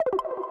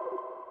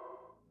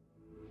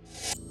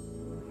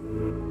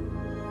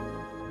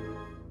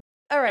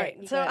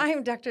right. So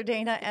I'm Dr.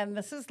 Dana, and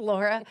this is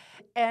Laura.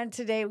 And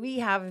today we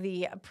have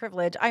the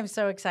privilege. I'm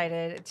so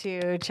excited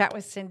to chat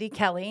with Cindy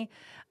Kelly.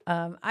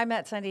 I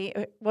met Cindy.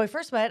 Well, we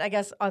first met, I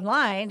guess,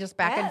 online, just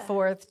back and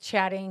forth,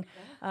 chatting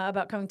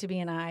about coming to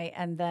BNI.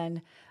 And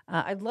then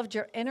I loved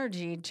your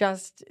energy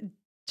just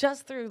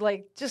through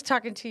just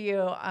talking to you,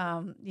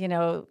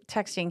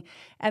 texting.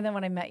 And then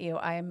when I met you,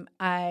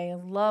 I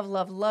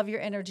love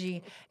your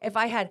energy. If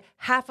I had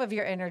half of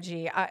your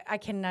energy, I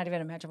cannot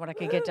even imagine what I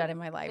could get done in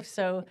my life.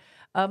 So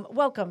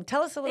welcome.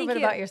 Tell us a little bit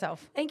about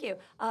yourself. Thank you.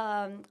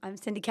 I'm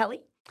Cindy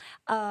Kelly.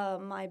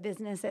 My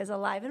business is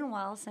Alive and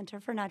Well Center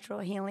for Natural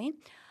Healing.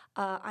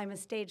 I'm a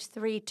stage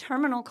 3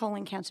 terminal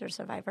colon cancer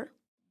survivor.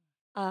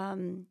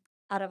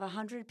 Out of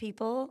 100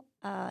 people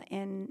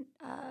in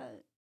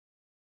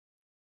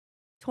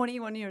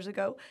 21 years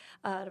ago,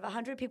 out of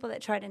 100 people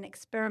that tried an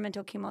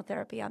experimental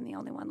chemotherapy, I'm the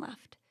only one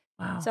left.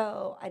 Wow.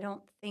 So I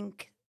don't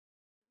think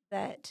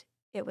that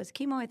it was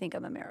chemo. I think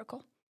I'm a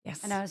miracle.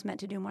 Yes. And I was meant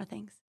to do more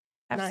things.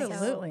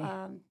 Absolutely.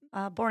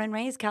 So, born and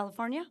raised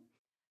California.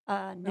 We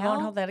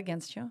won't hold that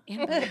against you.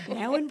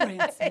 Now in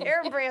Branson.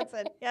 Here in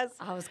Branson, yes.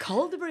 I was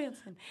called to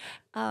Branson.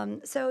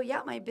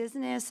 My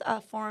business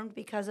formed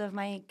because of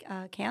my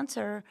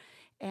cancer.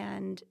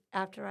 And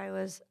after I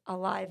was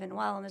alive and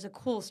well, and there's a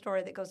cool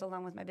story that goes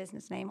along with my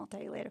business name, I'll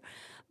tell you later.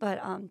 But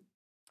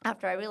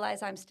after I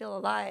realized I'm still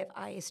alive,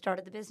 I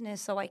started the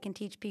business so I can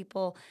teach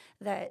people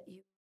that you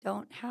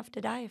don't have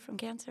to die from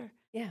cancer.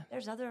 Yeah.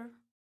 There's other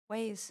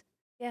ways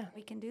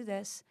we can do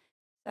this.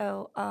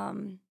 So,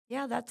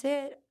 that's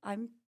it.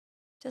 I'm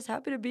just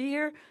happy to be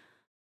here.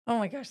 Oh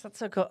my gosh, that's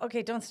so cool.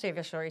 Okay, don't stay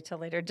Vishori till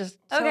later. Just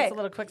tell us a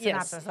little quick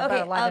synopsis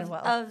about Alive and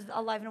Well. Of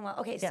Alive and Well.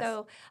 Okay,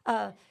 so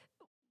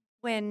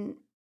when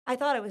I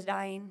thought I was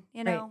dying,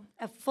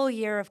 a full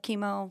year of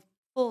chemo,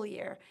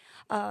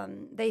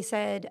 they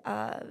said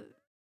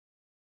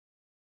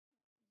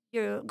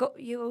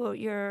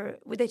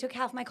they took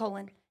half my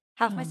colon,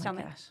 half my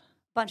stomach,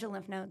 bunch of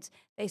lymph nodes.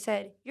 They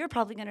said, you're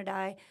probably going to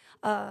die.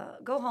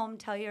 Go home,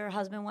 tell your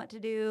husband what to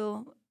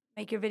do,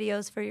 make your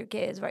videos for your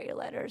kids, write your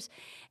letters,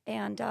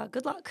 and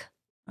good luck.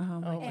 Oh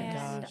my gosh.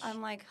 And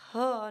I'm like,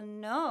 oh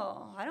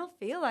no, I don't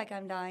feel like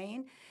I'm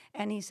dying.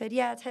 And he said,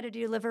 yeah, it's headed to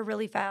your liver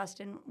really fast,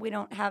 and we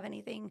don't have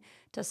anything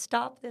to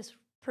stop this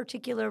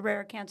particular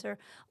rare cancer.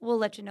 We'll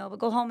let you know, but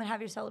go home and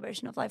have your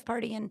celebration of life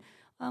party, and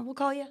we'll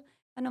call you.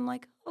 And I'm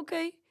like,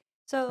 okay.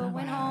 So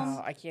went home.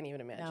 I can't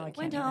even imagine. No,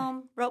 Went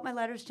home, wrote my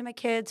letters to my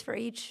kids for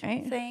each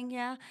thing,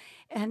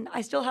 and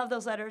I still have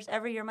those letters.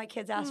 Every year my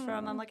kids ask for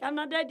them. I'm like, I'm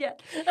not dead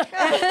yet.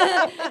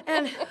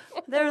 and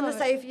they're in the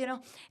safe,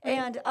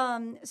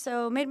 And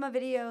so made my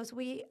videos.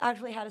 We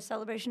actually had a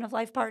celebration of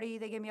life party.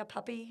 They gave me a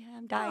puppy.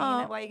 I'm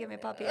dying. Why you give me a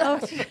puppy?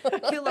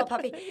 Cute little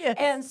puppy. Yes.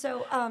 And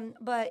so,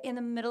 but in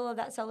the middle of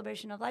that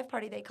celebration of life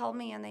party, they called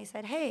me and they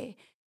said, hey,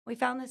 we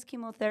found this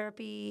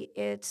chemotherapy.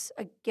 It's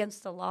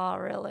against the law,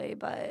 really,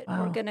 but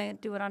we're going to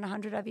do it on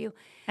 100 of you.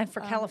 And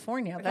for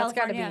California, that's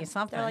got to be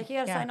something. They're like, you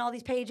got to sign all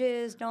these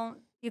pages.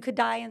 You could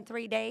die in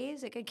 3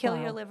 days. It could kill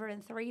your liver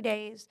in 3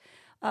 days.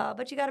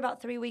 But you got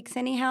about 3 weeks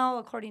anyhow,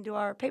 according to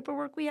our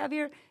paperwork we have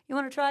here. You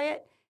want to try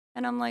it?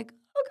 And I'm like,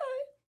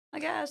 okay, I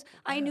guess.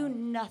 I knew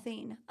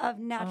nothing of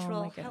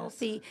natural,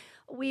 healthy.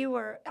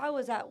 I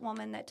was that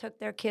woman that took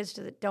their kids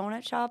to the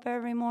donut shop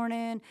every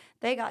morning.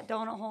 They got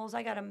donut holes.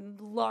 I got a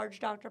large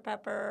Dr.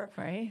 Pepper.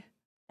 Right.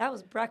 That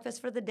was breakfast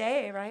for the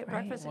day, right?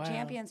 Breakfast of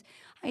champions.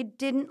 I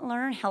didn't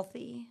learn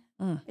healthy.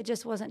 It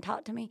just wasn't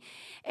taught to me.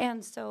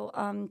 And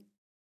so,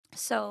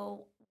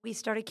 so we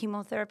started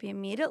chemotherapy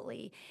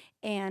immediately.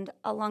 And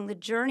along the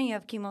journey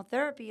of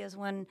chemotherapy is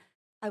when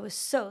I was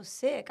so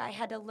sick, I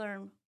had to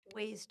learn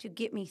ways to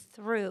get me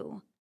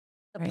through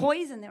the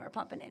poison they were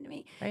pumping into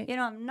me. Right.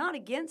 I'm not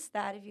against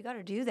that. If you got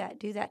to do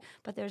that.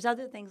 But there's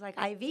other things like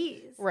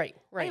IVs. Right.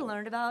 I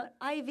learned about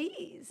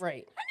IVs.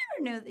 Right. I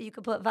never knew that you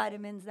could put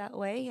vitamins that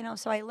way,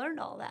 so I learned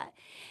all that.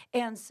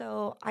 And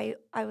so I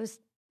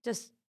was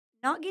just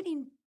not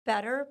getting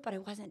better, but I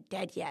wasn't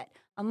dead yet.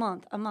 A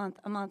month. And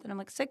I'm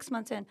like 6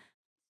 months in,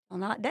 I'm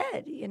not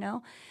dead,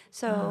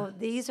 So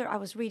I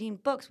was reading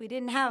books. We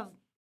didn't have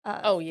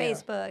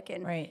Facebook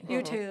and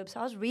YouTube. So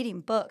I was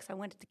reading books.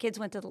 The kids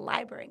went to the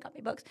library and got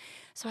me books.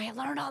 So I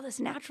learned all this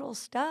natural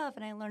stuff,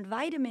 and I learned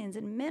vitamins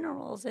and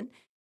minerals and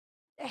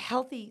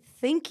healthy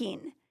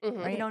thinking.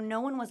 No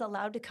one was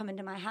allowed to come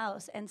into my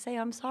house and say,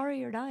 I'm sorry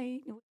you're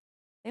dying.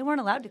 They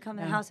weren't allowed to come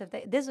in the house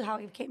this is how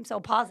it became so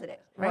positive.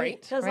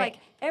 Right. So it's like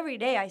every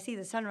day I see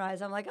the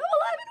sunrise, I'm like, I'm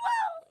alive and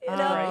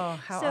well.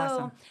 How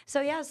awesome.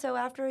 So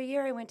after a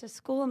year I went to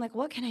school. I'm like,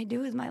 what can I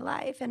do with my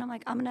life? And I'm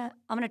like, I'm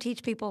gonna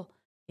teach people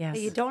that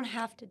you don't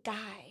have to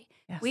die.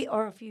 Yes.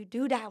 Or if you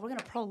do die, we're going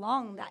to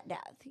prolong that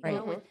death,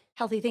 with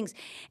healthy things.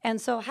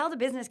 And so how the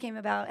business came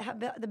about,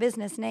 the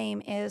business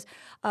name is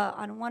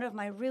on one of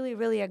my really,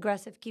 really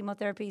aggressive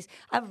chemotherapies.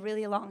 I have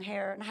really long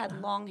hair, and I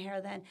had long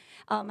hair then.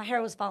 My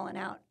hair was falling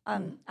out.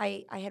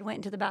 I had went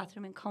into the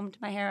bathroom and combed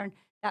my hair, and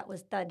that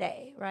was the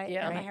day, right?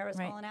 Yeah. My hair was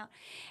falling out.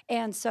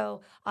 And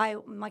so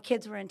my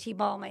kids were in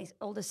T-ball, my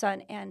oldest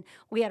son, and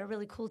we had a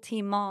really cool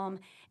team mom.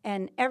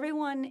 And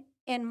everyone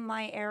in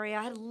my area,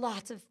 I had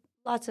lots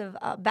of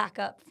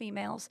backup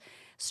females,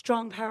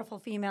 strong, powerful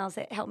females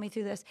that helped me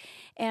through this.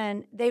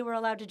 And they were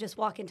allowed to just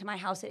walk into my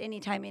house at any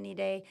time, any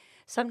day.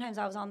 Sometimes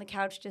I was on the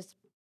couch just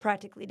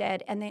practically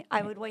dead. And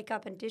I would wake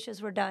up and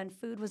dishes were done.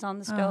 Food was on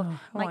the stove.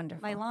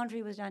 Wonderful. My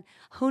laundry was done.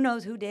 Who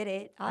knows who did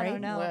it? I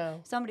don't know. Wow.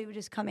 Somebody would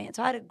just come in.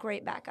 So I had a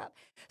great backup.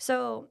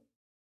 So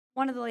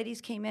one of the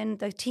ladies came in,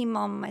 the team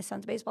mom of my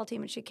son's baseball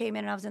team, and she came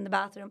in and I was in the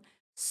bathroom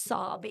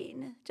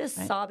sobbing, just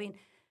sobbing.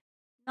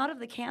 Not of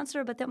the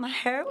cancer, but that my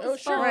hair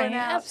was falling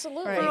out.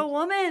 Absolutely. For a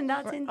woman,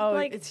 that's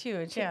it's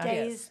huge. Yeah.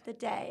 Today's the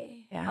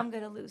day. Yeah. I'm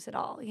going to lose it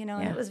all,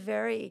 And it was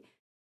very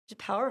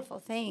powerful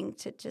thing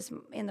to just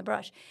in the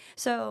brush.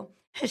 So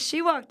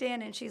she walked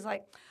in and she's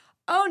like,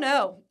 oh,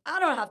 no, I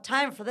don't have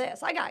time for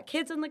this. I got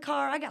kids in the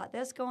car. I got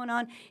this going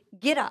on.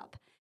 Get up.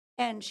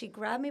 And she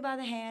grabbed me by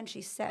the hand.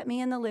 She set me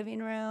in the living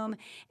room,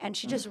 and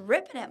she just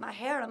ripping at my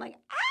hair. And I'm like,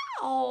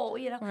 ow,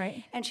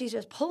 Right. And she's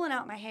just pulling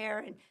out my hair.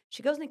 And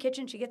she goes in the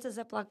kitchen. She gets a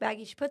Ziploc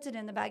baggie. She puts it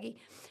in the baggie.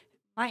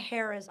 My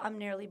hair I'm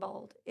nearly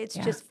bald. It's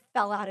just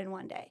fell out in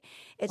one day.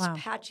 It's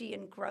patchy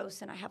and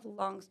gross, and I have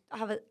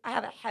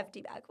a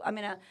hefty bag. I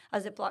mean, a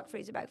Ziploc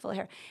freezer bag full of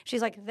hair.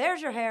 She's like,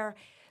 there's your hair.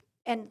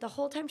 And the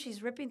whole time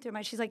she's ripping through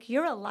she's like,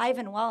 you're alive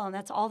and well, and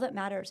that's all that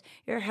matters.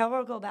 Your hair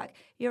will go back.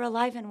 You're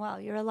alive and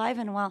well. You're alive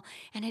and well.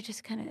 And it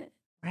just kind of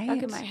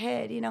stuck in my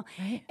head,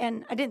 Right.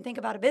 And I didn't think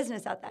about a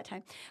business at that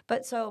time.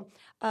 But so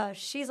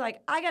she's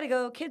like, I got to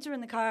go. Kids are in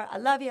the car. I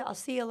love you. I'll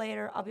see you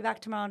later. I'll be back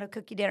tomorrow to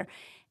cook you dinner.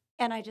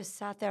 And I just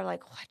sat there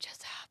like, what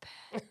just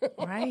happened?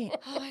 Right.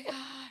 Oh, my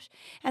gosh.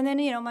 And then,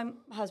 my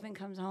husband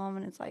comes home,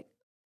 and it's like,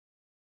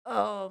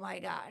 oh, my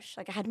gosh.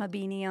 Like, I had my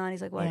beanie on.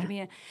 He's like, what did you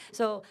mean?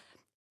 So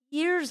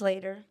years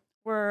later,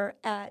 we're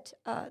at,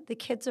 the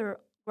kids are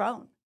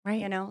grown,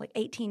 Right. like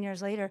 18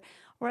 years later.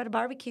 We're at a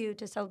barbecue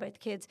to celebrate the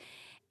kids.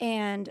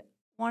 And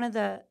one of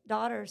the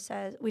daughters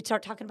says, we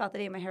start talking about the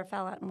day my hair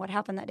fell out and what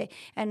happened that day.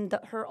 And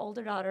her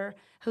older daughter,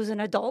 who's an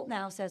adult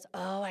now, says,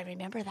 oh, I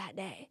remember that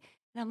day.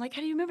 And I'm like,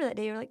 how do you remember that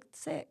day? You're like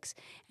 6.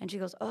 And she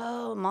goes,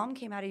 oh, Mom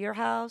came out of your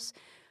house,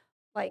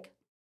 like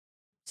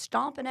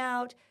stomping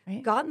out,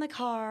 got in the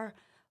car.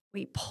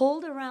 We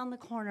pulled around the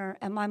corner,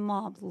 and my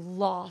mom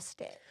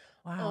lost it.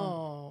 Wow.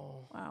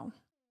 Oh. Wow.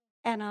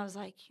 And I was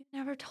like, you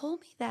never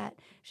told me that.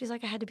 She's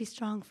like, I had to be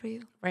strong for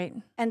you. Right.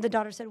 And the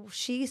daughter said, well,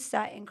 she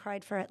sat and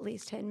cried for at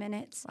least 10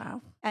 minutes.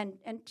 Wow. And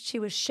she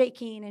was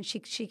shaking, and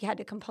she had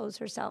to compose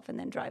herself and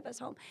then drive us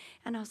home.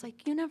 And I was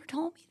like, you never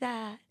told me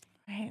that.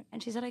 Right.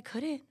 And she said, I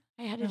couldn't.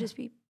 I had to just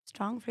be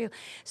strong for you.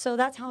 So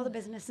that's how the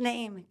business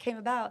name came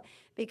about,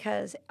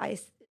 because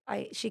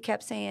she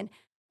kept saying,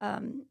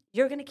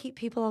 you're going to keep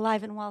people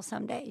alive and well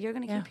someday. You're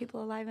going to keep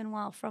people alive and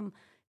well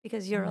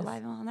because you're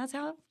alive and well. And that's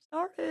how it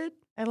started.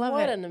 I love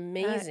What it. an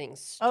amazing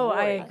story. Oh,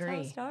 I That's how agree.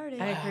 it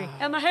started. I agree.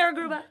 And my hair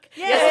grew back.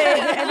 Yay!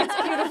 And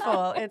it's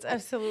beautiful. It's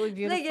absolutely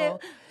beautiful.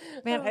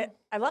 Man,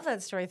 I love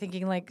that story,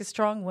 thinking like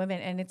strong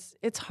women. And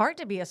it's hard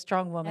to be a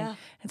strong woman. Yeah.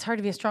 It's hard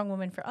to be a strong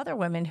woman for other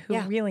women who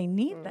really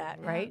need that,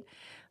 right?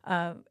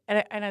 And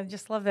I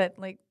just love that,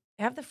 like,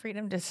 have the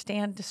freedom to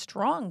stand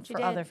strong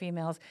for other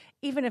females,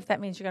 even if that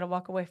means you got to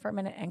walk away for a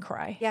minute and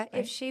cry. Yeah, right?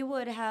 if she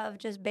would have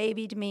just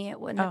babied me, it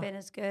wouldn't have been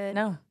as good.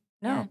 No,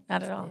 not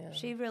at all. Yeah.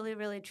 She really,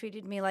 really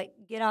treated me like,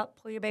 get up,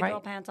 pull your big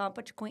girl pants on,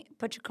 put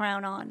your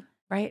crown on,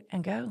 Right,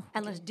 and go.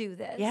 and let's do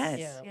this.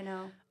 Yes.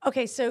 Yeah.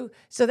 Okay, so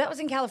that was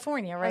in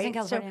California, right? was in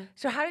California.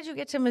 So how did you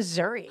get to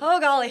Missouri? Oh,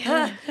 golly.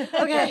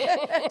 Okay.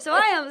 So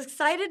I am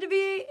excited to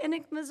be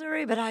in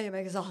Missouri, but I am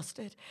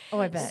exhausted. Oh,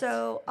 I bet.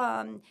 So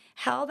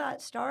how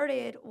that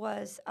started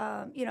was,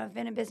 I've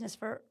been in business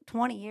for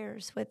 20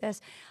 years with this.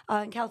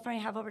 In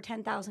California, I have over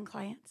 10,000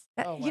 clients.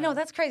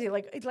 That's crazy.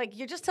 Like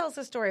you just tell us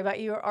a story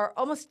about you are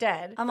almost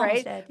dead. I'm right?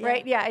 almost dead, yeah.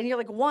 Right? Yeah, and you're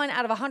like 1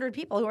 out of 100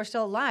 people who are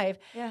still alive.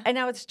 Yeah. And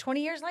now it's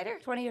 20 years later?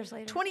 20 years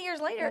later. 20 years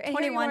later. Yeah, and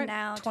here you 21 are,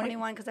 now.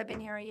 21 because I've been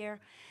here a year.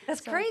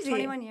 That's So, crazy.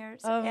 21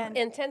 years.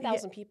 And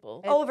 10,000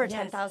 people. Over Yes.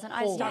 10,000.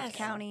 I Holy stopped yes.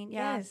 counting.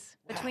 Yeah. Yes.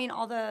 Between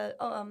all the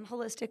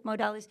holistic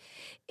modalities,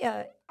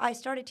 I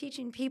started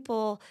teaching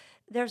people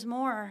there's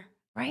more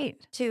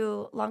Right.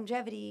 to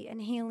longevity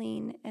and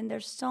healing, and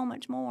there's so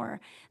much more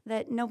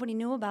that nobody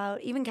knew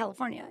about, even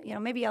California,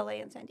 maybe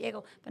LA and San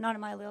Diego, but not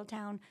in my little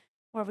town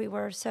where we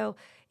were. So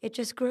it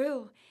just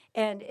grew,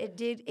 and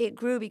it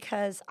grew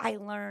because I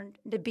learned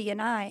to be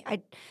an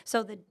I.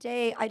 So the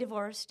day I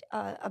divorced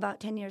about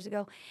 10 years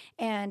ago,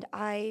 and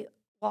I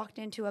walked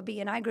into a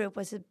B&I group,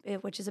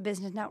 which is a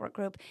business network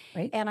group.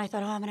 Right. And I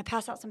thought, I'm going to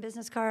pass out some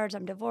business cards.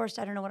 I'm divorced.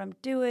 I don't know what I'm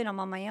doing. I'm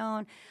on my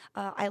own.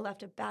 I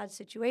left a bad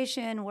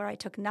situation where I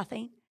took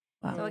nothing.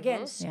 Wow. So again,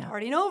 Yeah.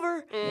 starting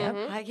over.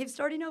 Mhm. I keep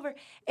starting over.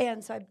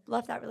 And so I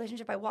left that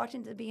relationship. I walked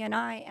into the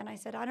B&I and I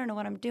said, I don't know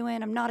what I'm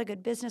doing. I'm not a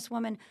good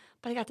businesswoman,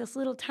 but I got this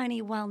little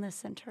tiny wellness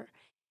center.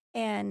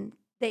 And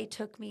they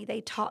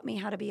taught me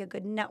how to be a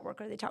good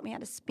networker. They taught me how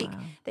to speak.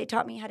 Wow. They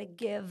taught me how to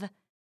give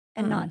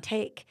and not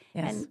take.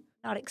 Yes. And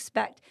not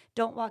expect.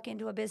 Don't walk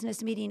into a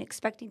business meeting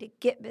expecting to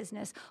get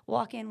business.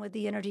 Walk in with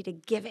the energy to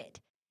give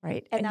it.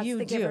 Right. And that's you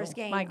the do. giver's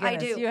game. My I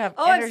goodness, do. you have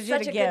I'm energy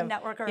such to a give. good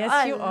networker. Yes,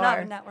 I you love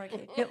are.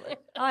 networking.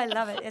 I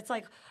love it. It's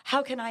like,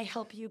 how can I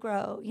help you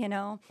grow, you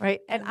know?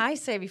 Right. And I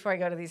say before I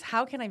go to these,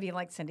 how can I be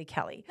like Cindy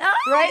Kelly? Ah!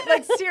 Right?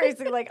 Like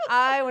seriously, like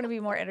I want to be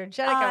more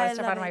energetic. I want I to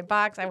step love out of my it.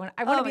 box. I want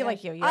Oh to my be like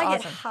gosh. you. You're I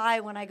awesome. get high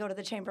when I go to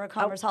the Chamber of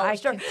Commerce I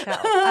Hollister. can tell.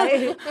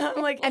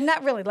 I'm like, And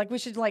not really. Like we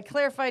should like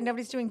clarify.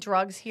 Nobody's doing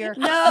drugs here.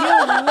 No,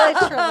 you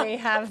literally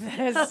have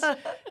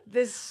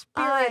this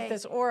spirit,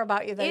 this aura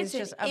about you that is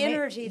it's just an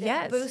energy that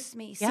yes. boosts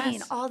me. Yes.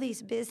 Seeing all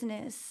these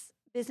business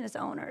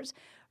owners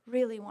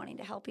really wanting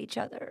to help each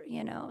other.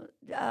 You know,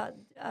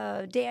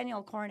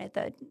 Daniel Corn at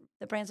the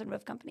Branson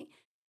Roof Company.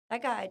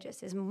 That guy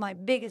just is my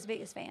biggest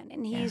fan,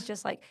 and he's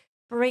just like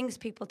brings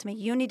people to me.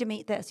 You need to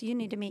meet this. You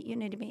need to meet.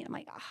 I'm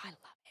like, oh, I love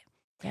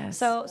it. Yes.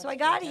 So I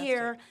got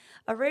here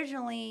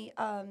originally.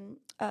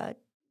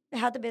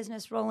 Had the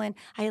business rolling.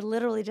 I had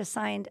literally just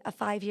signed a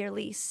 5-year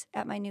lease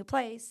at my new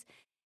place,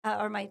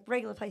 or my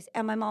regular place,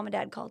 and my mom and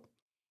dad called.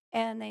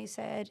 And they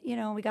said, you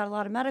know, we got a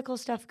lot of medical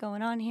stuff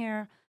going on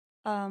here.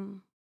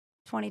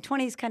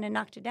 2020's kind of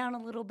knocked it down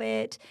a little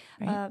bit.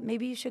 Right.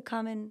 Maybe you should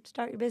come and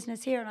start your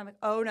business here. And I'm like,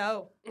 oh,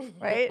 no.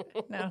 Right?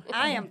 No.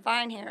 I am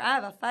fine here. I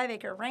have a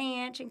 5-acre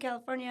ranch in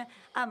California.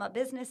 My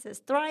business is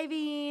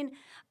thriving.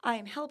 I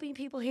am helping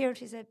people here.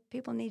 She said,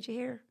 people need you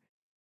here.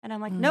 And I'm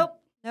like, nope.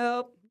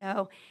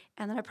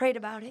 And then I prayed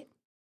about it.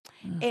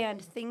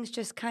 And things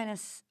just kind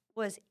of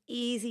was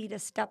easy to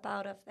step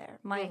out of there.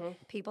 My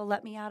people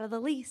let me out of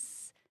the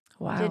lease.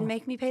 Wow. Didn't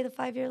make me pay the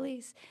 5-year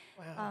lease.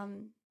 Wow.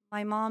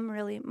 My mom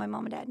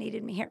and dad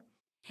needed me here.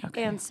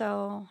 Okay. And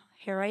so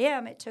here I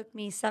am. It took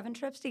me 7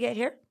 trips to get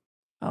here,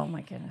 Oh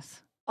my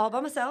goodness. all by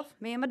myself,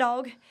 me and my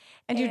dog.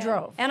 And you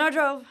drove. And I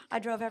drove. I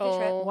drove every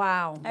trip.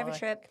 Wow. Every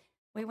trip.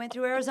 We went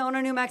through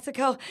Arizona, New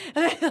Mexico.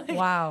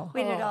 Wow.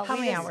 We did it all. How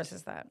many hours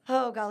is that?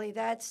 Oh, golly,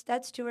 that's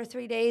 2 or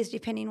 3 days,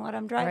 depending what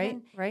I'm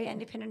driving. Right. And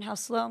depending how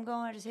slow I'm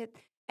going, I just hit.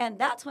 And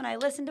that's when I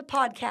listen to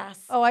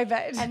podcasts. Oh, I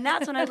bet. And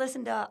that's when I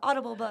listen to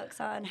Audible books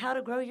on how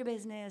to grow your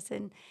business.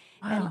 And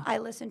I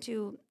listen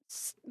to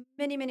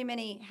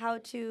many how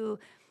to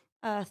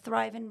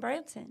thrive in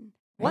Branson.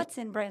 Right. What's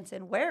in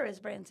Branson? Where is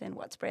Branson?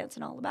 What's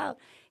Branson all about?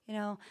 You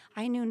know,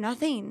 I knew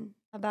nothing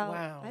about.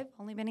 Wow. I've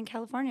only been in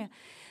California.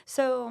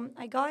 So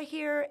I got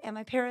here and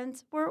my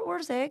parents were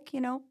sick,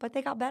 you know, but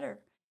they got better.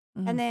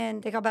 And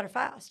then they got better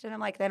fast. And I'm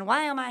like, then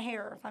why am I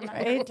here if I'm not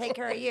going to take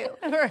care of you?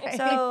 Right.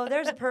 So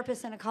there's a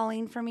purpose and a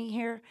calling for me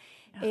here.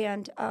 Yeah.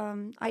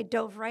 And I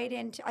dove right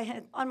into,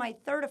 on my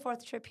 3rd or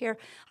 4th trip here,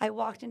 I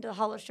walked into the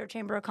Hollister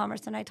Chamber of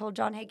Commerce and I told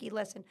John Hagee,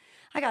 listen,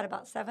 I got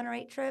about 7 or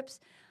 8 trips.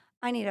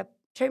 I need a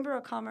Chamber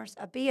of Commerce,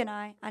 a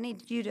BNI. I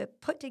need you to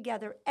put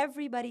together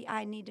everybody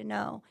I need to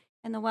know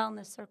in the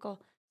wellness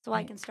circle so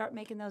I can start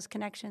making those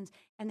connections.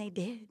 And they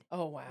did.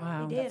 Oh,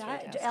 wow. They did.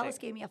 That's Alice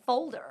gave me a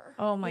folder.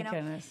 Oh, my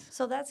goodness.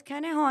 So that's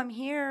kind of how I'm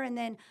here. And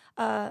then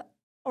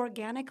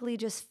organically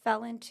just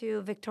fell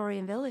into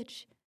Victorian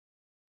Village.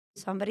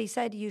 Somebody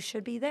said, you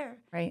should be there.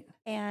 Right.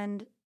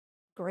 And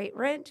great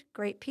rent,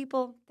 great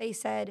people. They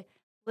said,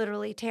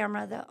 literally,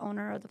 Tamara, the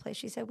owner of the place,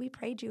 she said, we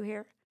prayed you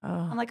here. Oh,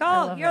 I'm like,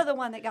 oh, you're the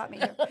one that got me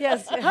here.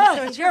 Yes. Oh,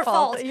 So it's your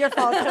fault. Your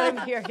fault that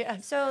I'm here,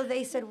 yes. So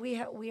they said, we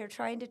are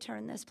trying to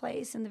turn this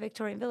place in the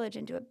Victorian Village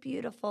into a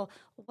beautiful,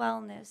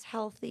 wellness,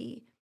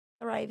 healthy,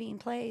 thriving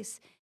place.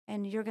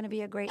 And you're going to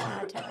be a great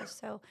add to us.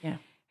 So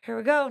here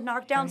we go.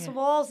 Knock down some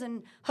walls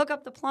and hook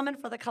up the plumbing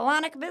for the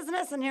colonic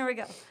business. And here we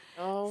go.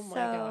 Oh, my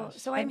gosh.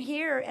 So I'm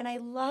here, and I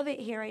love it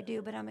here. I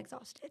do, but I'm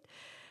exhausted.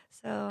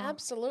 So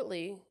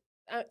Absolutely.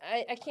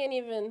 I can't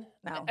even.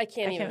 No, I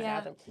can't even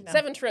Yeah. fathom. No.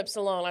 7 trips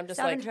alone. I'm just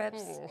 7 like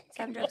trips.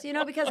 7 trips. You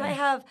know, because I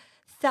have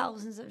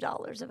thousands of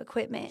dollars of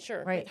equipment.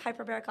 Sure. Right. Like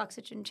hyperbaric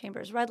oxygen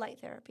chambers, red light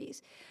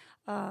therapies,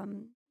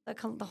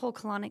 the whole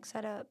colonic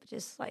setup.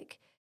 Just like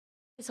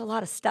it's a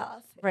lot of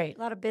stuff. Right.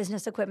 A lot of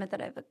business equipment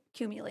that I've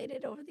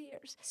accumulated over the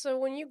years. So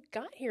when you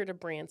got here to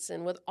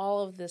Branson with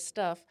all of this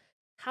stuff,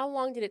 how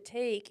long did it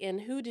take,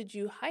 and who did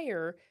you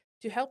hire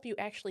to help you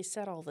actually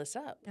set all this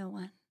up? No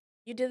one.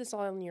 You did this all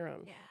on your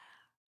own.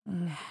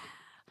 Mm.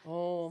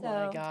 Oh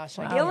my So, gosh!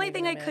 Wow. The only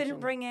thing I couldn't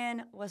bring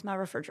in was my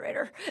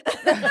refrigerator.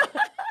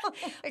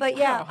 But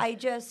yeah,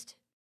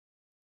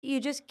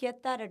 you just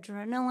get that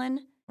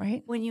adrenaline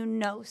Right. when you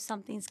know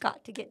something's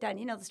got to get done.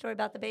 You know the story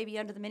about the baby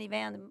under the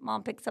minivan, the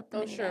mom picks up the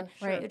minivan. Sure.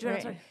 Right. The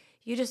adrenaline's like,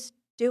 you just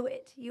do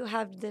it. You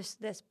have this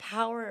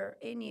power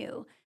in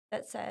you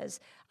that says,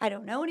 I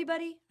don't know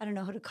anybody, I don't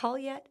know who to call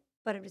yet,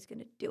 but I'm just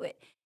going to do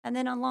it. And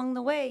then along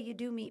the way, you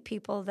do meet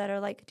people that are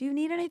like, do you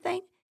need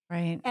anything?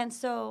 Right. And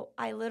so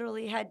I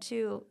literally had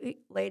to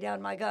lay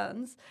down my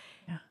guns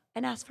Yeah.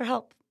 and ask for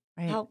help.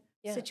 Right. Help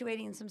Yeah.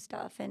 situating some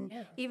stuff. And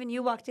Yeah. even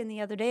you walked in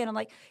the other day and I'm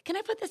like, can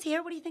I put this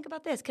here? What do you think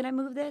about this? Can I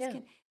move this?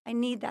 Yeah. I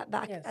need that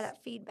back, Yes.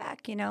 that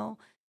feedback, you know?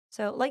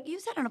 So like you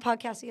said on a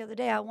podcast the other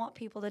day, I want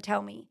people to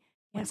tell me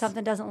when Yes.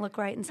 something doesn't look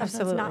right and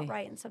something's Absolutely. not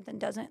right and something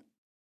doesn't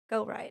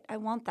go right. I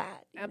want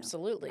that. you know?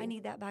 Absolutely. I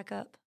need that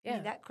backup. I Yeah.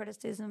 need that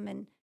criticism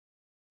and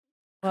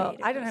Well,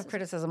 creative I don't have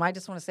criticism. I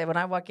just want to say when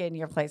I walk in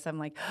your place, I'm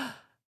like,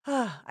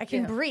 I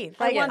can Yeah. breathe.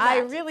 I Like want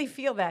I that. really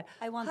feel that.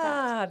 I want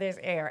that. There's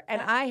air. And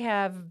Yeah. I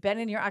have been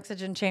in your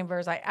oxygen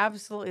chambers. I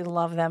absolutely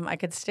love them. I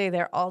could stay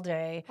there all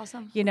day.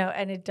 Awesome. You know,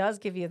 and it does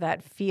give you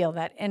that feel,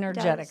 that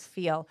energetic does.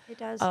 feel. It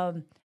does.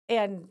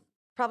 And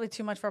probably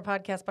too much for a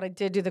podcast, but I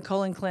did do the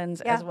colon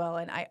cleanse Yeah. as well.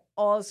 And I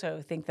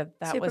also think that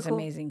Super was cool.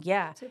 amazing.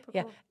 Yeah. Super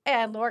yeah. cool.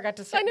 And Laura got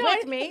to sit know,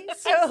 with I- me.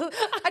 So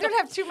I don't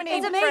have too many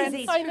It's friends.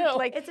 amazing. I know.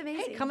 Like, It's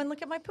amazing. Hey, come and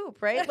look at my poop,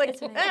 right? Like,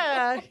 It's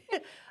amazing.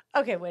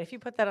 okay, wait, if you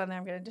put that on there,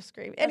 I'm going to just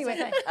scream. That's Anyway.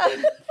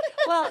 okay.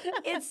 Well,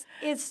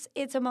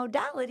 it's a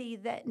modality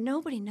that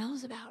nobody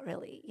knows about,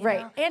 really. You Right.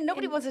 know? And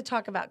nobody wants to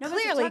talk about nobody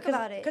wants to clearly talk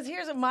about it. because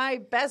here's my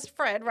best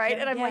friend, right?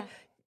 And I'm Yeah. like,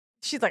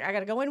 she's like, I got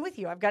to go in with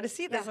you. I've got to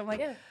see this. Yeah. I'm like,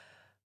 Yeah.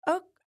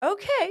 oh,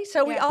 okay.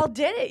 So we Yeah. all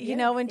did it, you Yeah.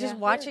 know, and just Yeah.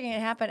 watching it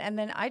happen. And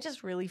then I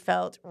just really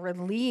felt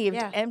relieved,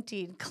 Yeah.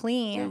 emptied,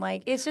 clean. Yeah.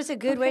 Like, It's just a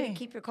good way to okay.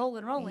 keep your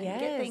colon rolling, and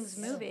get things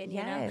Yes. moving.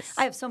 You know, Yes.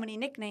 I have so many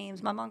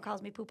nicknames. My mom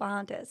calls me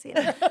Poopahantas. You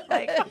know,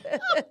 like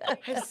I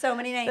have so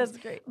many names. That's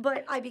great.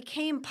 But I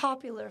became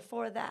popular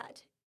for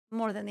that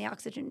more than the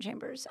oxygen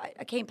chambers. I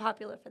became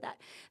popular for that.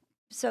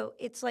 So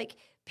it's like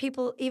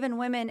people, even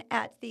women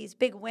at these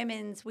big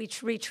women's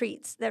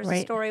retreats. There's a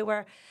Right. story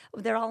where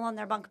they're all on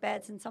their bunk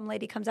beds, and some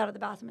lady comes out of the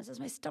bathroom and says,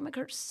 "My stomach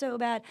hurts so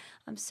bad.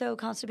 I'm so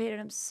constipated.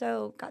 I'm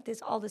so got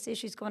all this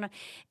issues going on."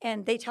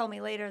 And they tell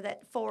me later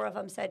that 4 of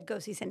them said, "Go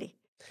see Cindy."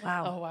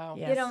 Wow. Oh, wow.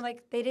 Yes. You know,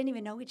 like they didn't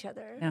even know each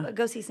other. No. But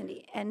go see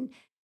Cindy.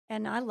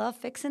 And I love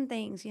fixing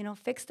things. You know,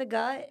 fix the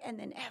gut, and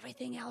then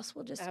everything else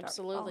will just start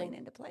Absolutely. falling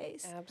into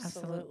place.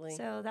 Absolutely.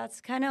 So that's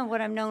kind of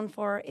what I'm known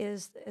for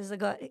is the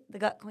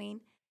gut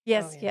queen.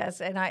 Yes, Oh, yeah.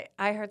 yes. And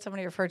I heard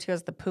somebody referred to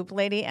as the poop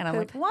lady, and I'm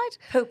like, Poop. what?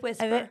 Poop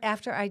whisper. And then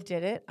after I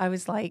did it, I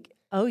was like,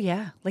 oh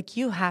yeah, like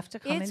you have to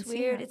come It's and see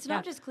weird. her. It's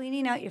not just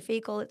cleaning out your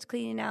fecal; it's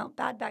cleaning out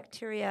bad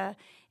bacteria.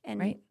 And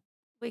Right.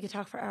 we could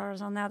talk for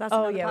hours on that. That's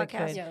Oh another yeah, we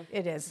podcast. could. Yeah.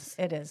 It is.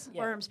 It is.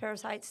 Yeah. Worms,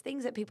 parasites,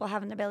 things that people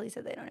have in their bellies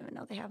that they don't even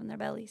know they have in their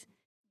bellies.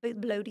 Big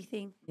bloaty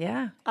thing.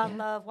 Yeah. I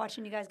love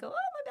watching you guys go, "Oh,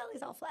 my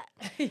belly's all flat."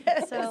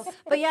 Yes. So,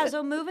 but yeah,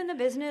 so moving the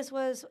business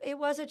was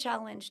a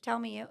challenge. Tell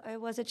me, it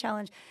was a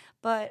challenge.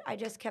 But I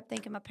just kept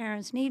thinking, my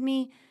parents need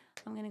me.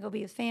 I'm going to go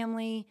be with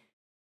family.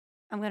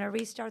 I'm going to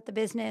restart the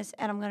business,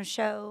 and I'm going to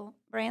show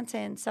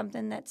Branson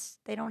something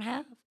they don't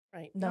have.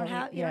 Right. No, You we- don't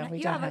have, you yeah, don't, we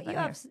you don't have, have a, that you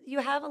have you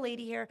have a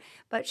lady here,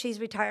 but she's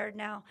retired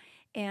now,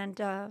 and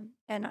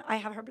I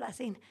have her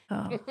blessing.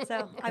 Oh,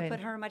 So I Good. put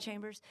her in my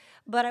chambers.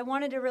 But I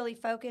wanted to really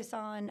focus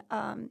on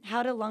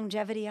how to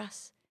longevity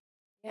us.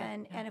 Yeah.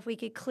 And if we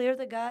could clear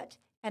the gut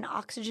and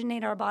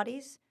oxygenate our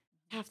bodies,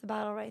 half the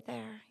battle right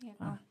there. You know?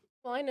 Wow.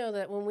 Well, I know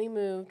that when we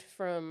moved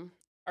from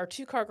our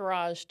 2-car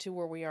garage to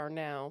where we are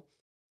now,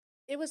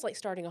 it was like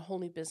starting a whole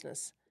new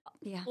business.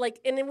 Yeah. Like,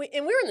 and then we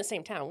were in the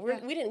same town. Yeah.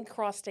 We didn't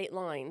cross state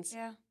lines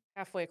Yeah.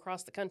 halfway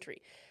across the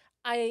country.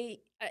 I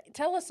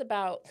tell us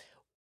about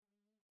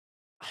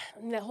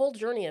that whole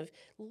journey of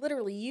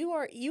literally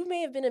you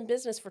may have been in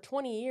business for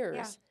 20 years,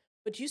 Yeah.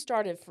 but you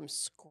started from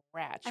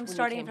scratch. I'm when you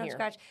starting came from here.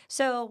 scratch.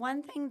 So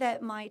one thing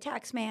that my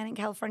tax man in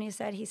California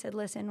said, he said,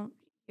 "Listen,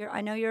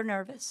 I know you're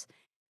nervous.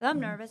 I'm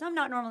Mhm. nervous. I'm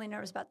not normally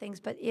nervous about things,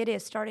 but it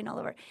is starting all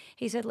over."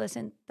 He said,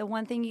 "Listen, the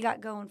one thing you got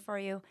going for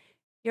you,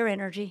 your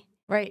energy."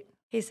 Right.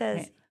 He says,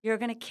 Right. "You're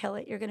going to kill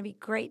it. You're going to be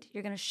great.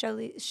 You're going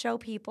to show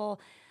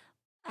people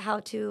how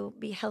to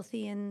be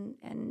healthy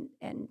and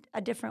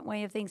a different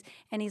way of things."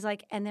 And he's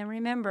like, "And then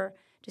remember,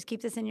 just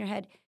keep this in your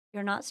head.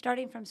 You're not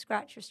starting from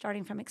scratch. You're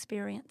starting from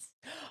experience."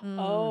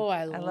 Oh,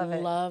 I love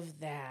it. love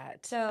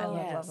that. So I love,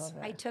 Yes. love,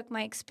 love I that. took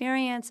my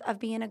experience of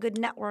being a good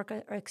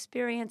networker or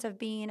experience of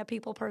being a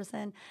people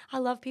person. I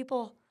love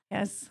people.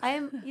 Yes.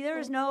 There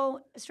is no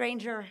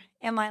stranger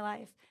in my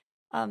life.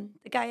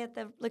 The guy at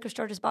the liquor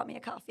store just bought me a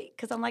coffee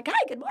because I'm like,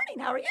 "Hi, good morning.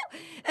 How are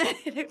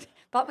you?"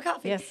 Bought my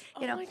coffee. Yes.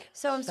 You Oh know. my gosh.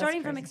 So I'm That's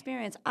starting from crazy.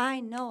 experience. I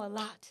know a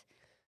lot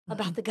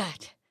about the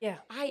gut. Yeah.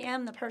 I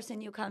am the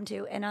person you come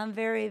to, and I'm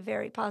very,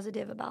 very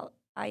positive about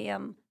I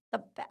am the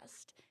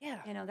best.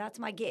 Yeah. You know, that's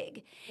my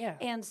gig. Yeah.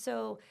 And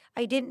so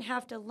I didn't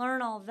have to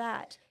learn all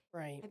that.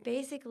 Right. I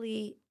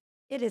basically,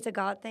 it is a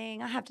God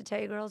thing. I have to tell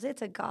you, girls,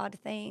 it's a God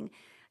thing.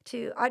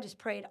 I just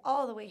prayed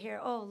all the way here.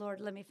 "Oh,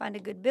 Lord, let me find a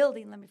good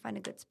building. Let me find a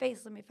good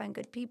space. Let me find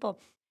good people.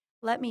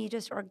 Let me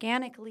just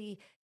organically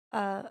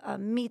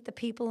meet the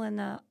people in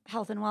the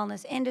health and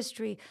wellness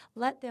industry.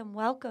 Let them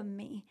welcome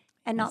me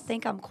and not Yes.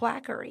 think I'm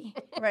quackery."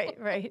 Right.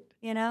 Right.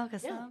 You know,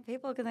 because Yeah. some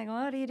people can think,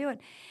 "What are you doing?"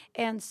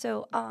 And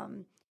so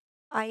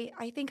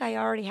I think I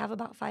already have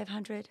about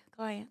 500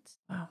 clients.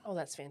 Wow. Oh,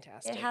 that's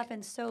fantastic. It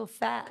happens so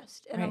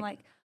fast. And I'm Right.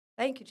 like,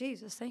 "Thank you,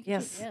 Jesus. Thank you,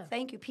 Yes. Jesus. Yeah.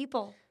 Thank you,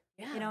 people."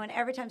 Yeah. You know, and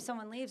every time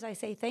someone leaves, I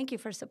say, "Thank you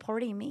for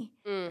supporting me.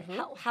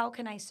 Mhm. How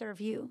can I serve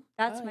you?"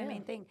 That's Oh, my yeah.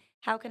 main thing.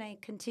 How can I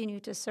continue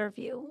to serve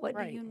you? What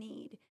Right. do you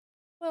need?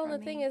 Well, I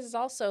the thing mean- is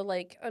also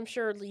like I'm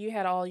sure you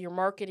had all your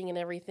marketing and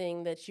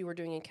everything that you were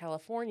doing in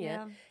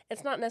California.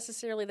 It's not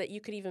necessarily that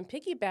you could even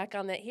piggyback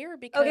on that here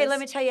because Okay, let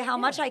me tell you how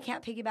yeah. much I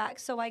can't piggyback.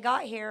 So I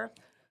got here.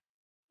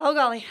 Oh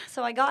golly!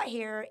 So I got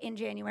here in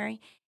January,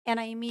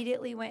 and I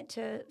immediately went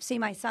to see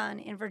my son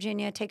in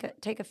Virginia. Take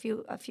a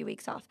few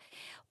weeks off.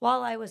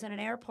 While I was in an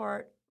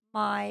airport,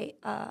 my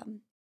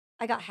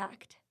I got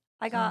hacked.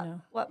 I got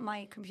no. what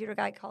my computer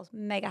guy calls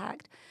mega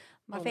hacked.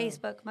 My Oh, no.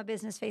 Facebook, my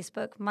business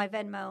Facebook, my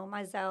Venmo,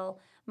 my Zelle,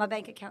 my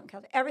bank account,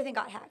 everything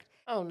got hacked.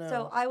 Oh no.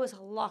 So I was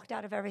locked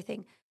out of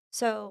everything.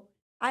 So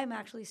I'm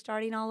actually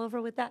starting all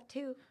over with that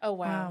too. Oh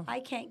wow. I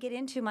can't get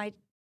into my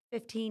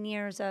 15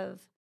 years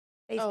of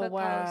Oh Facebook posts.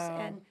 wow.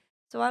 And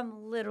so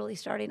I'm literally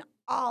starting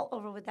all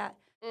over with that.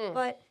 Mm.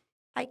 But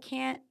I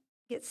can't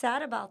get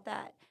sad about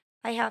that.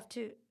 I have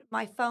to.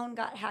 My phone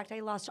got hacked.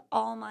 I lost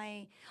all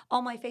my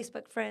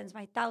Facebook friends,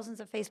 my thousands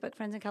of Facebook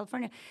friends in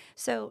California.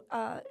 So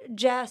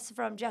Jess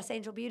from Jess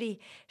Angel Beauty,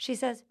 she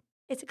says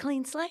it's a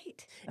clean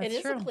slate. It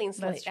is true. a clean That's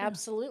slate. true.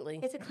 Absolutely.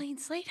 It's a clean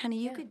slate, honey.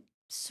 You Yeah. could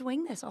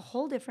swing this a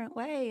whole different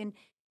way, and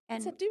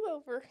It's a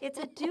do-over. it's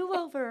a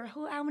do-over.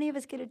 How many of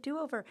us get a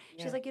do-over?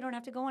 Yeah. She's like, you don't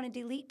have to go on and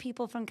delete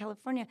people from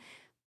California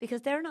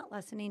because they're not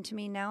listening to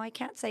me now. I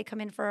can't say come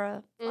in for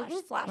a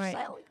flash Right.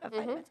 sale of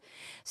vitamins.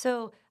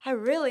 So I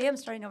really am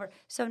starting over.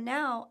 So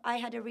now I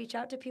had to reach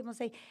out to people and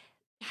say,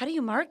 how do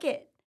you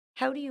market?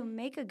 How do you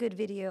make a good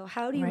video?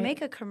 How do you Right.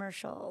 make a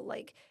commercial?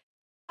 Like,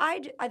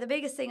 the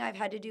biggest thing I've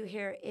had to do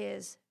here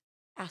is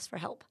ask for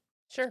help.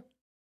 Sure.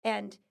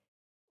 And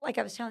like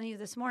I was telling you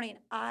this morning,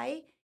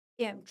 I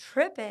am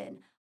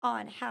tripping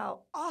on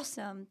how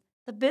awesome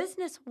the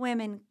business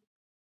women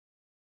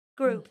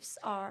groups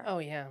are. Oh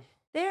yeah.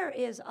 There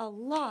is a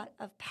lot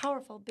of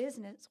powerful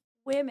business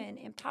women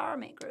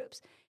empowerment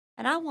groups,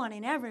 and I want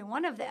in every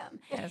one of them.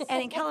 Yes.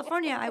 And in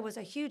California, I was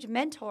a huge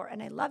mentor,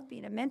 and I loved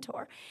being a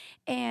mentor.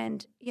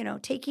 And, you know,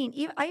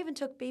 I even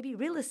took baby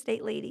real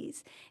estate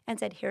ladies and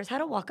said, here's how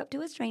to walk up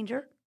to a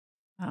stranger.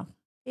 Wow.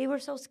 They were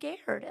so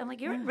scared. I'm like,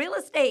 you're in Yeah. real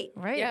estate.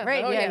 Right, Yeah.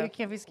 right. Oh, yeah, yeah. you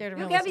can't be scared of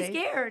You real can't be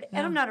estate. scared. And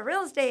No. I'm not a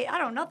real estate. I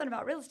don't know nothing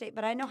about real estate,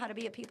 but I know how to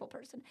be a people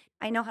person.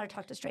 I know how to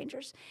talk to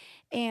strangers.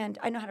 And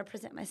I know how to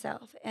present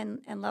myself and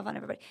love on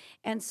everybody.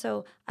 And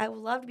so I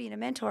loved being a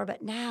mentor,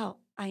 but now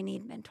I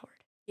need mentored.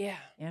 Yeah.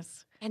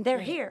 Yes. And they're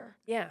Yeah. here.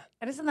 Yeah.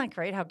 And isn't that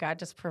great how God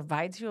just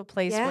provides you a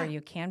place Yeah. where you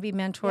can be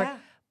mentored? Yeah.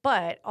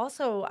 But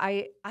also,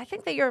 I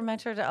think that you're a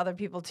mentor to other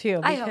people too.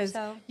 I hope Because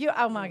so.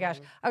 oh my gosh.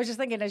 I was just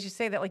thinking as you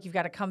say that, like, you've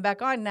got to come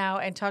back on now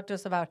and talk to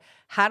us about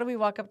how do we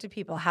walk up to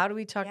people? How do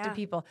we talk to Yeah.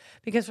 people?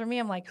 Because for me,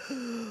 I'm like,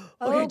 okay,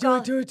 Oh, do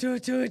God.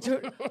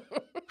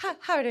 it.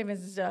 Hi, name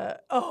is,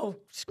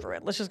 screw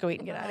it. Let's just go eat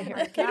and get out of here.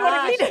 my You know what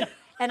I gosh. mean?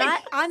 And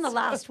I'm the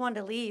last one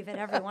to leave at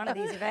every one of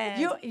these events.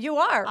 You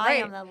are, I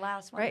right? am the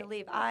last one Right. to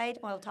leave. I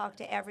will talk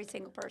to every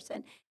single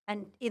person.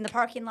 And in the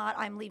parking lot,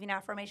 I'm leaving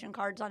affirmation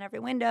cards on every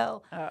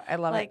window. Oh, I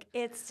love it. Like,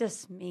 it's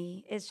just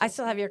me. It's just I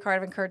still have your card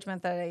of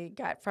encouragement that I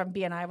got from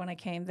BNI when I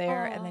came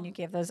there, and then Oh. you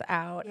gave those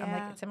out. I'm like,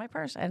 Yeah. it's in my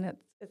purse, and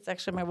it's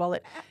actually my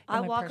wallet. I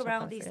in my walk purse. I around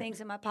with can't these forget.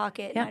 things in my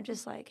pocket, Yeah. and I'm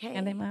just like, hey.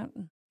 And they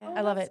mountain. Yeah. Oh,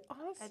 I love that's it.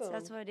 Awesome.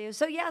 That's what I do.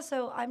 So, yeah,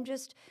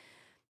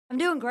 I'm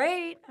doing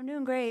great. I'm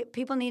doing great.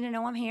 People need to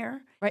know I'm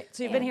here. Right.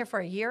 So you've been And here for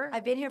a year?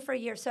 I've been here for a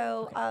year.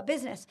 So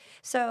business.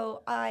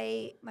 So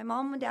my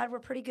mom and dad were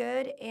pretty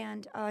good,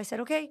 and I said,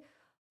 okay,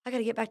 I got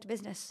to get back to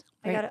business.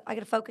 Right. I got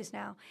to focus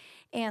now.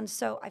 And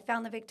so I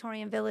found the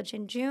Victorian Village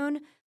in June.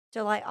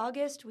 July,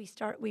 August,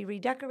 we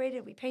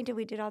redecorated, we painted,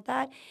 we did all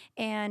that,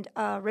 and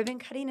ribbon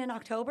cutting in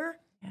October.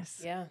 Yes.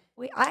 Yeah.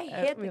 I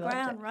hit we the loved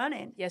ground it.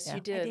 running. Yes, Yeah. you I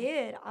did.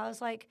 did. I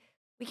was like,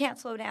 we can't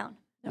slow down.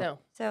 No.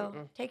 So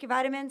Mm-mm. take your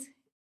vitamins,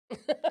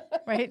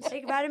 Right.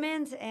 take your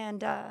vitamins,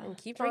 and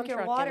keep drink on your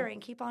trucking. water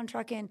and keep on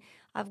trucking.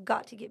 I've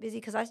got to get busy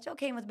because I still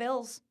came with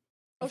bills,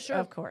 Oh, sure.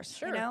 Of course.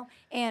 Sure. you know.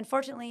 And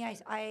fortunately,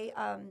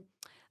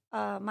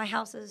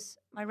 my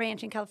my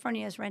ranch in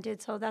California is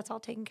rented, so that's all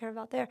taken care of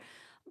out there.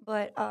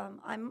 But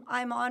I'm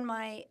on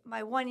my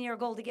 1 year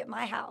goal to get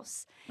my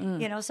house,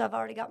 you know. So I've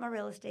already got my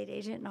real estate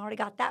agent and already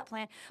got that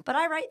plan. But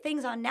I write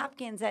things on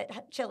napkins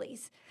at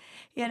Chili's,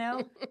 you know,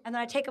 and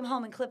then I take them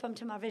home and clip them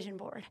to my vision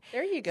board.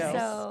 There you go.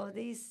 So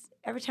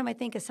every time I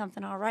think of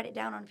something, I'll write it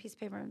down on a piece of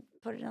paper and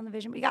put it on the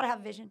vision. You got to have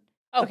a vision.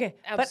 Oh, Okay.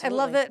 But I absolutely.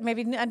 love that.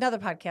 Maybe another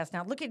podcast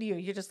now. Look at you.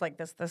 You're just like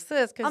this. I'm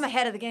Because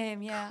ahead of the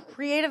game. Yeah.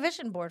 create a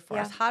vision board for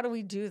us. Yeah. How do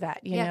we do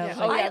that? You Yeah. know? Yeah.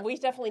 Oh, Like, yeah. We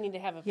definitely need to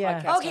have a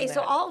Yeah. podcast. Okay, on so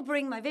that. I'll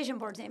bring my vision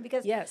boards in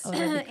because Yes. Oh,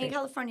 that'd be in great.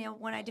 California,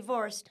 when I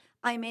divorced,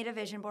 I made a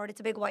vision board. It's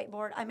a big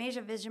whiteboard. I made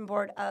a vision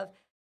board of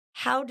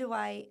how do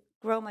I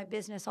grow my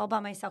business all by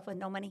myself with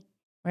no money.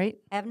 right.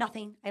 I have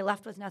nothing. I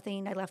left with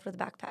nothing. I left with a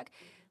backpack.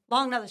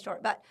 Long another story,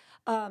 but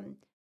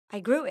I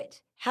grew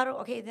it.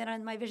 Then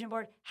on my vision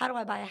board, how do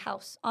I buy a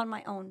house on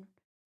my own?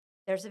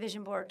 There's a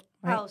vision board,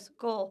 Right. house,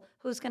 goal.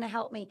 Who's going to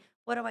help me?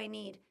 What do I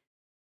need?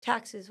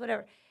 Taxes,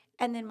 whatever.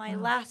 And then my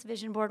Wow. last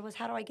vision board was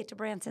how do I get to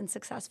Branson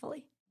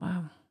successfully?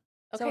 Wow.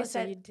 So Okay, it so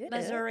said you did it.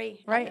 Missouri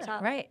at Right. the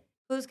top. Right.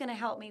 Who's going to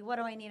help me? What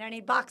do I need? I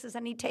need boxes. I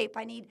need tape.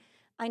 I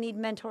need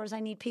mentors. I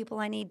need people.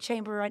 I need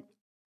chamber.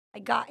 I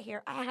got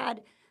here. I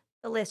had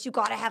the list. You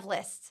got to have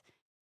lists.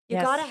 You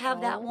Yes. got to have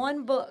Oh. that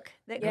one book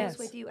that Yes. goes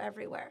with you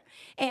everywhere.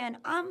 And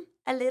I'm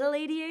a little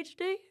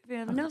ADHD, if you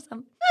ever know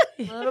some.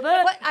 A little bit.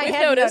 I We've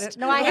hadn't noticed. noticed.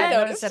 No, I We've hadn't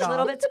noticed. noticed at A all.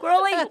 little bit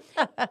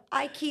squirrely.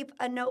 I keep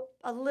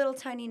a little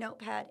tiny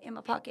notepad in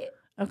my pocket.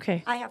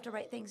 Okay. I have to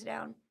write things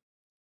down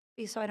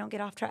so I don't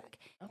get off track.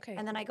 Okay.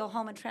 And then I go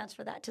home and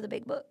transfer that to the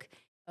big book.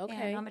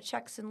 Okay. And I'm a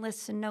checks and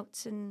lists and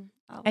notes and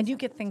you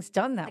get things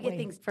done that I way. get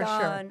things for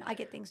done. sure. I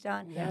get things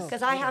done Yes.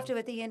 because I have to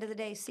at the end of the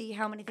day see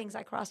how many things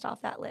I crossed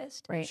off that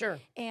list. Right. Sure.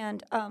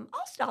 And I'll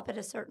stop at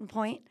a certain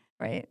point.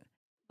 Right.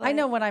 I but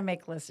know when I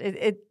make lists,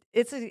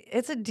 it's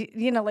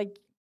a like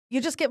you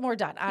just get more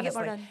done, you get honestly.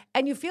 more done.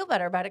 And you feel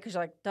better about it because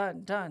you're like,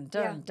 done, done,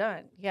 Yeah. done,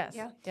 done. Yes.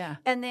 Yeah. Yeah.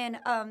 And then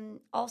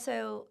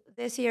also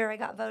this year I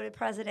got voted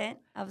president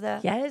of the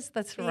Yes,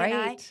 that's B&I.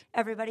 right.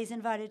 Everybody's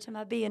invited to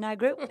my B&I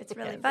group. It's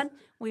really Yes. fun.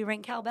 We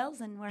ring cowbells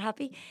and we're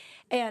happy.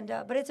 And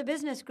but it's a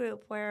business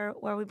group where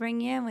we bring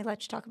you in, we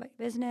let you talk about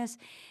your business,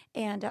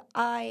 and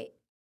I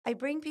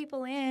bring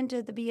people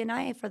into the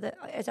B&I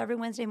it's every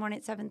Wednesday morning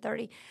at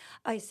 7:30.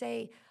 I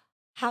say,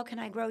 how can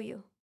I grow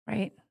you?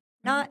 Right.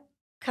 Not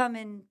come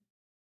and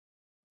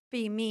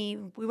be me.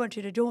 We want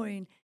you to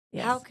join.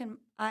 Yes.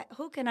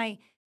 Who can I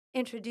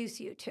introduce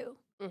you to?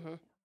 Mm-hmm.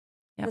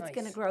 Yeah. That's going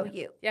to Nice. grow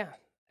you. Yeah,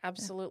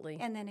 absolutely.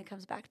 And then it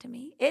comes back to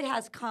me. It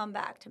has come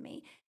back to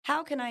me.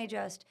 How can I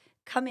just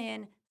come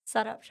in,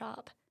 set up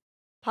shop,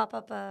 pop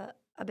up a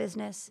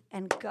business,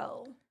 and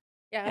go?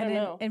 Yeah, I And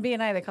don't know. in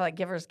B&I, they call it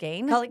giver's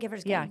gain. Call it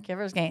giver's gain. Yeah,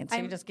 giver's gain. So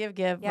you I'm- just give,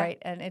 yeah. yeah.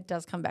 And it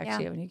does come back Yeah.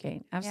 to you when you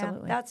gain. Yeah,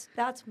 Absolutely. that's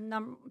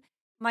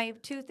my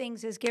two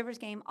things is giver's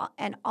gain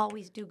and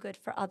always do good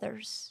for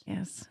others.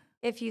 Yes.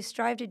 If you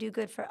strive to do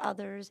good for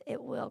others,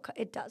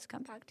 it does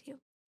come back to you.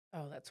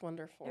 Oh, that's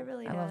wonderful. It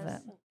really I does. love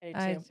that.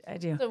 I do too. I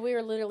do. So we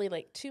are literally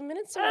like 2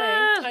 minutes away.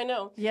 Ah! I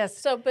know. Yes.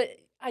 So, but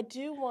I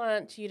do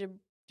want you to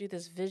do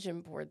this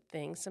vision board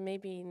thing. So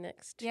maybe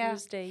next Yeah.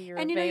 Tuesday you're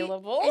And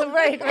available. Right,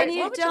 right. And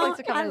you What would you like don't.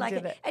 to come I and like do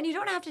it. that? And you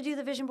don't have to do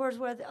the vision boards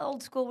where the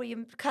old school where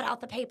you cut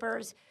out the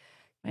papers.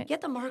 Right.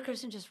 Get the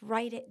markers and just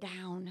write it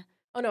down.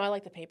 Oh no, I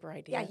like the paper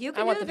idea. Yeah, you I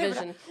can want do the paper.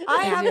 vision.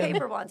 I have do.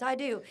 paper ones. I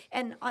do.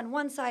 And on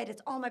one side,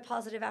 it's all my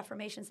positive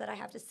affirmations that I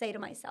have to say to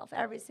myself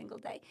every single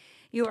day.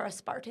 You are a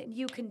Spartan.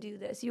 You can do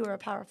this. You are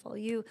powerful.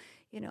 You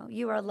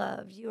are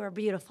loved. You are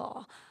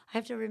beautiful. I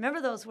have to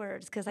remember those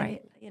words because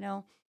Right.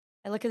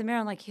 I look in the mirror.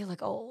 I'm like, you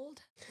look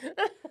old,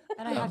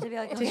 and I have to be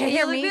like, Did okay, you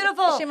hear look me?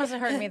 beautiful. She must have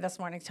heard me this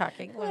morning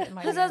talking.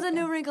 Because there's a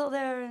new wrinkle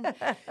there. And,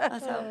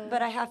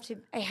 but I have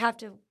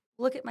to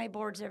look at my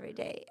boards every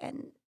day,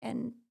 and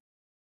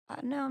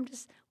no,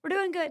 we're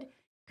doing good.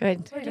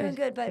 Good. We're doing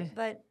good,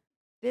 but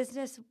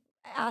business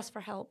asks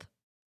for help,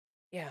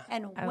 Yeah.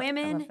 and I love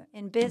women it.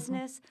 in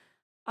business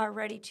are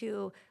ready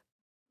to.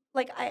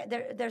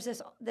 There's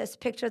this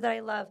picture that I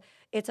love.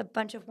 It's a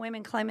bunch of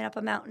women climbing up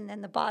a mountain,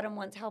 and the bottom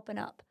one's helping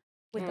up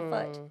with the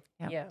foot.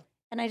 Yep. Yeah.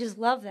 And I just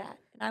love that.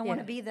 And I want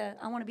Yeah.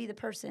 to be the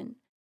person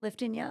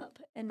lifting you up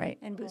and Right.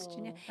 and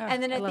boosting you. Oh,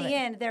 And then I at love the it.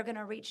 end, they're going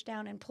to reach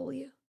down and pull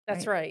you.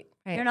 That's Right. right.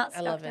 Right. You're not I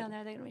stuck love down it.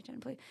 there. They're going to reach down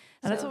and pull you.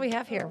 And that's what we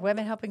have here: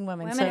 women helping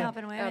women. Women So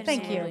helping women.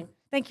 thank Absolutely. you.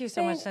 Thank you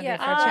so much, Thank- Cindy, yeah,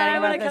 for I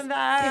chatting wanna about this. come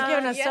back. You've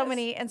given us so Yes.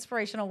 many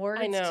inspirational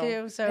words I know.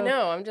 too. So I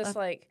know. I'm just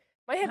like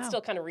my head's wow.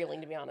 still kind of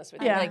reeling, to be honest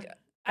with Yeah. you. Like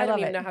I I don't love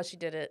even it. know how she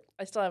did it.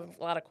 I still have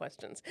a lot of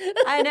questions.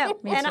 I know.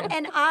 Me and too.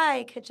 and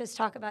I could just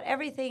talk about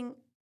everything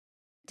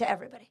to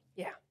everybody.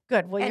 Yeah.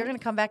 Good. Well, you're And- going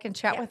to come back and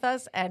chat yeah. with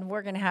us, and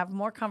we're going to have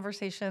more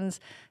conversations.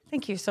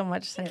 Thank you so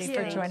much, Cindy, Thank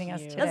for you. joining us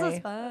Thank today. you. This was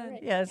fun.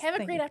 Yes. Have a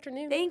thank great you.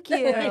 afternoon. Thank you.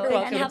 You're welcome.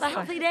 And have a It's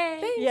fun. healthy day.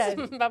 Thanks. Yes.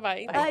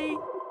 Bye-bye. Bye.